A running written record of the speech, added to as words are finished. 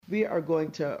We are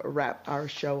going to wrap our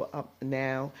show up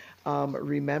now,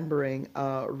 remembering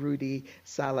Rudy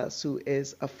Salas, who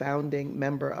is a founding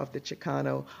member of the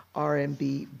Chicano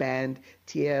R&B band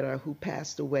Tierra, who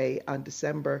passed away on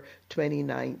December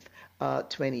 29th,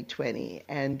 2020.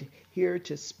 And here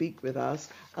to speak with us,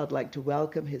 I'd like to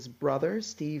welcome his brother,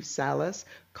 Steve Salas,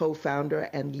 co-founder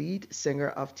and lead singer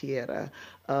of Tierra,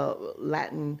 a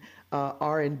Latin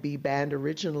R&B band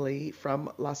originally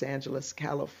from Los Angeles,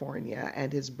 California.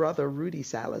 And his brother, Rudy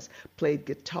Salas, played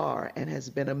guitar and has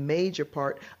been a major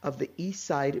part of the East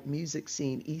Side music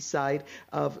scene, East Side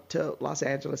of to Los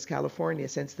Angeles, California,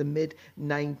 since the mid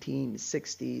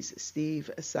 1960s.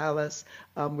 Steve Salas,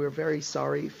 we're very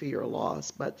sorry for your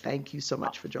loss, but thank you so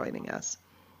much for joining us.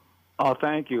 Oh,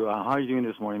 thank you. How are you doing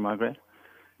this morning, Margaret?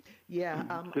 Yeah,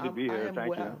 Good to be I here. am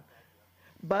Thank you. well.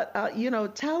 But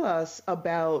tell us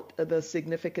about the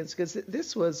significance, because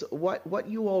this was what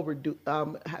you all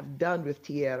have done with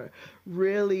Tierra,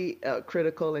 really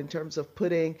critical in terms of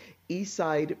putting East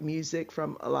Side music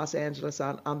from Los Angeles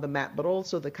on the map, but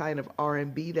also the kind of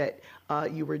R&B that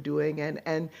you were doing,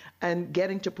 and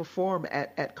getting to perform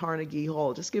at Carnegie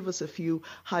Hall. Just give us a few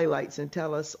highlights and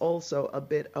tell us also a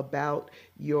bit about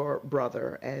your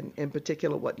brother, and in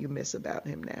particular what you miss about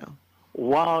him now.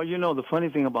 Wow, the funny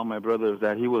thing about my brother is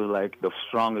that he was like the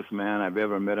strongest man I've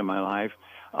ever met in my life.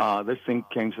 This thing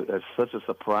came as such a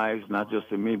surprise, not just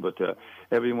to me, but to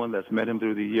everyone that's met him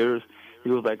through the years. He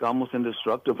was like almost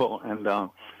indestructible, and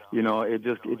it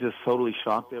just totally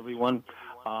shocked everyone.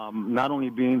 Not only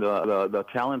being the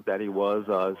talent that he was,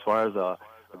 as far as a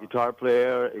guitar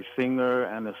player, a singer,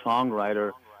 and a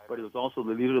songwriter, but he was also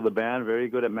the leader of the band, very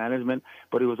good at management.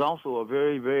 But he was also a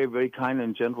very, very, very kind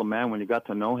and gentle man when you got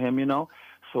to know him.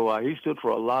 So he stood for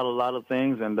a lot of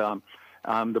things. And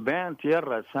the band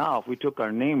Tierra itself, we took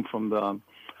our name from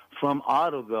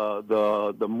out of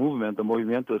the movement, the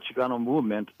Movimiento, the Chicano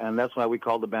movement, and that's why we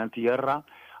call the band Tierra,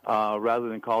 rather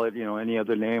than call it, any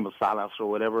other name, or Salas or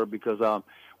whatever, because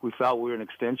we felt we were an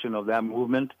extension of that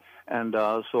movement. And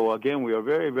so again, we are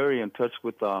very, very in touch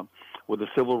with the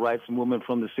civil rights movement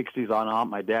from the 60s on out.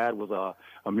 My dad was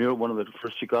one of the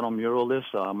first Chicano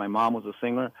muralists. My mom was a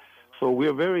singer. So we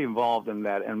are very involved in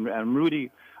that. And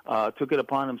Rudy took it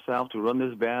upon himself to run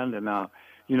this band. And, I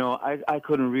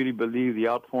couldn't really believe the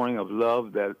outpouring of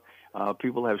love that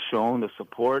people have shown, the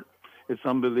support. It's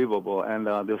unbelievable. And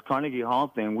this Carnegie Hall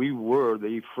thing, we were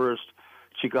the first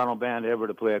Chicano band ever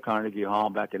to play at Carnegie Hall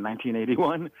back in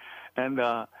 1981.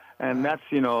 And that's,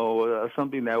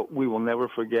 something that we will never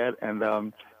forget.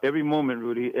 And every moment,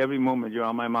 Rudy, every moment you're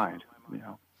on my mind.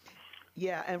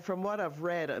 Yeah, and from what I've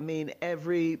read, I mean,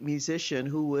 every musician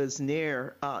who was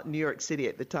near New York City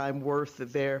at the time, worth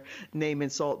their name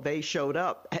and salt, they showed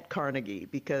up at Carnegie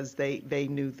because they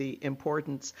knew the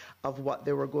importance of what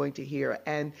they were going to hear.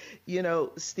 And,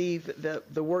 Steve,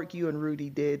 the work you and Rudy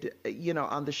did,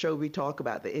 on the show, we talk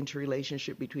about the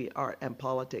interrelationship between art and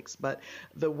politics. But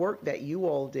the work that you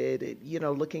all did,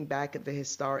 looking back at the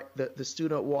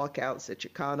student walkouts at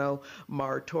Chicano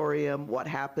moratorium, what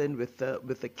happened with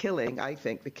the killing, I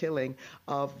think, the killing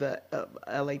of the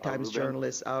LA Times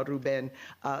journalist Ruben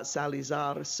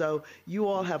Salazar. So you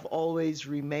all have always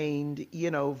remained,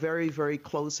 very, very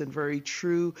close and very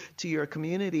true to your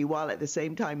community, while at the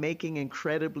same time making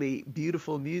incredibly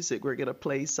beautiful music. We're going to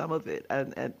play some of it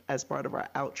and as part of our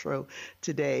outro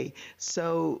today.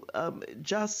 So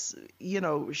just,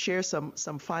 share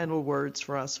some final words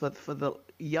for us, for the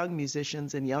young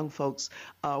musicians and young folks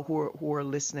who are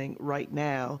listening right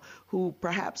now, who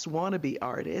perhaps want to be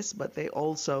artists, but they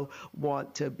also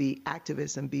want to be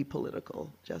activists and be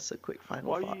political. Just a quick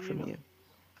final thought from you.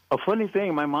 A funny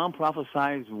thing, my mom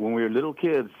prophesied when we were little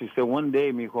kids. She said, one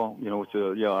day, mijo,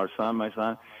 our son, my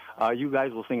son, you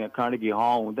guys will sing at Carnegie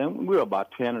Hall. And then we were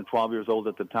about 10 or 12 years old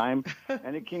at the time,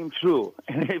 and it came true.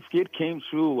 And it came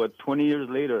true, 20 years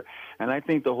later. And I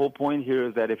think the whole point here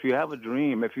is that if you have a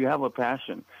dream, if you have a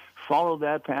passion, follow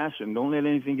that passion. Don't let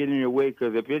anything get in your way,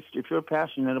 because if you're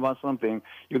passionate about something,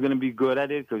 you're going to be good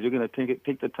at it, because you're going to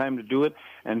take the time to do it.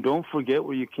 And don't forget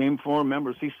where you came from.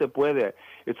 Remember, si se puede.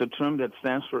 It's a term that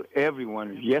stands for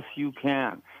everyone. Yes, you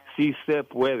can. Si se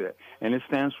puede. And it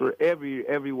stands for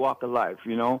every walk of life,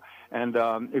 And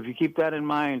if you keep that in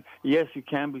mind, yes, you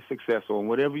can be successful in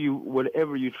whatever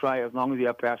you try, as long as you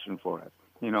have passion for it,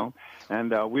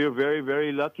 And we're very,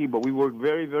 very lucky, but we work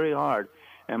very, very hard.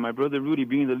 And my brother Rudy,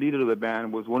 being the leader of the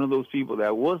band, was one of those people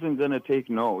that wasn't going to take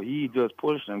no. He just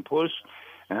pushed and pushed,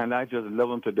 and I just love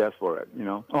him to death for it,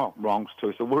 Oh, wrong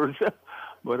choice of words.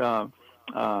 But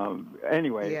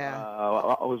anyway, Yeah.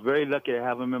 I was very lucky to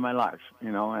have him in my life,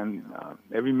 And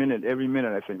every minute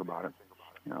I think about it,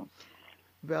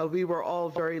 Well, we were all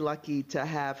very lucky to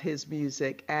have his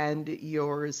music and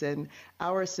yours, and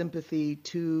our sympathy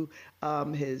to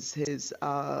his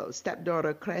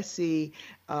stepdaughter Cressy,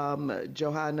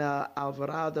 Johanna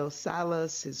Alvarado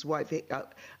Salas, his wife.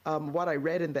 What I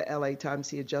read in the L.A.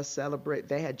 Times, they had just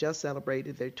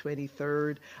celebrated their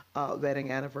 23rd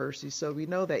wedding anniversary. So we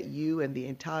know that you and the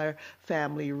entire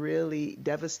family really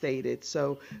devastated.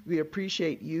 So we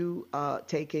appreciate you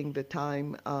taking the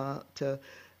time to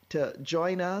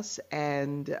join us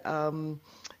and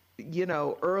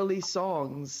early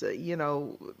songs,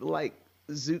 like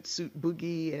Zoot Suit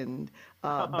Boogie and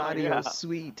Barrio Yeah.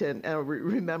 Sweet, and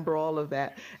remember all of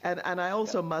that. And I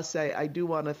also must say, I do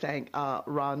want to thank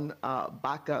Ron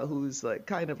Baca, who's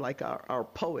kind of like our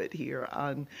poet here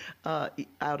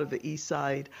out of the east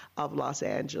side of Los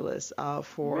Angeles, May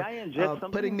for I inject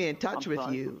putting something? me in touch I'm with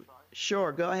sorry. you.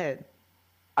 Sure, go ahead.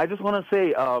 I just want to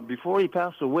say, before he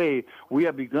passed away, we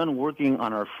have begun working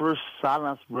on our first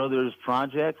Salas Brothers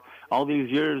project. All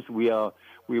these years, we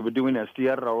were doing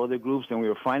Estierra or other groups, and we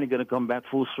were finally going to come back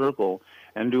full circle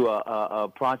and do a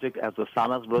project as the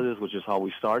Salas Brothers, which is how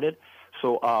we started.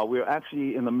 So we're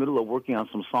actually in the middle of working on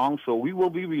some songs. So we will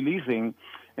be releasing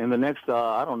in the next,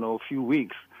 I don't know, few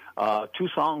weeks, two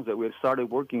songs that we had started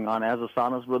working on as the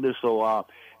Salas Brothers. So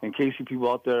in case you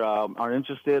people out there are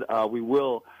interested, we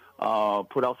will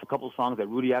put out a couple songs that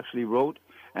Rudy actually wrote,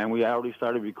 and we already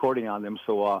started recording on them.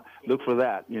 So look for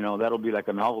that. That'll be like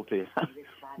a novelty.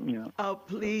 Yeah. Oh,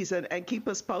 please, and keep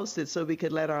us posted so we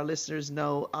could let our listeners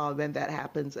know when that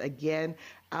happens. Again,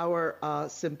 our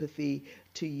sympathy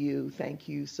to you. Thank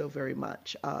you so very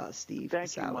much, Steve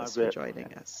Thank you, Salas, for Margaret.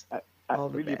 joining us. I All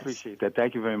the really best. appreciate that.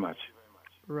 Thank you very much.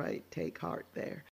 Right, take heart there.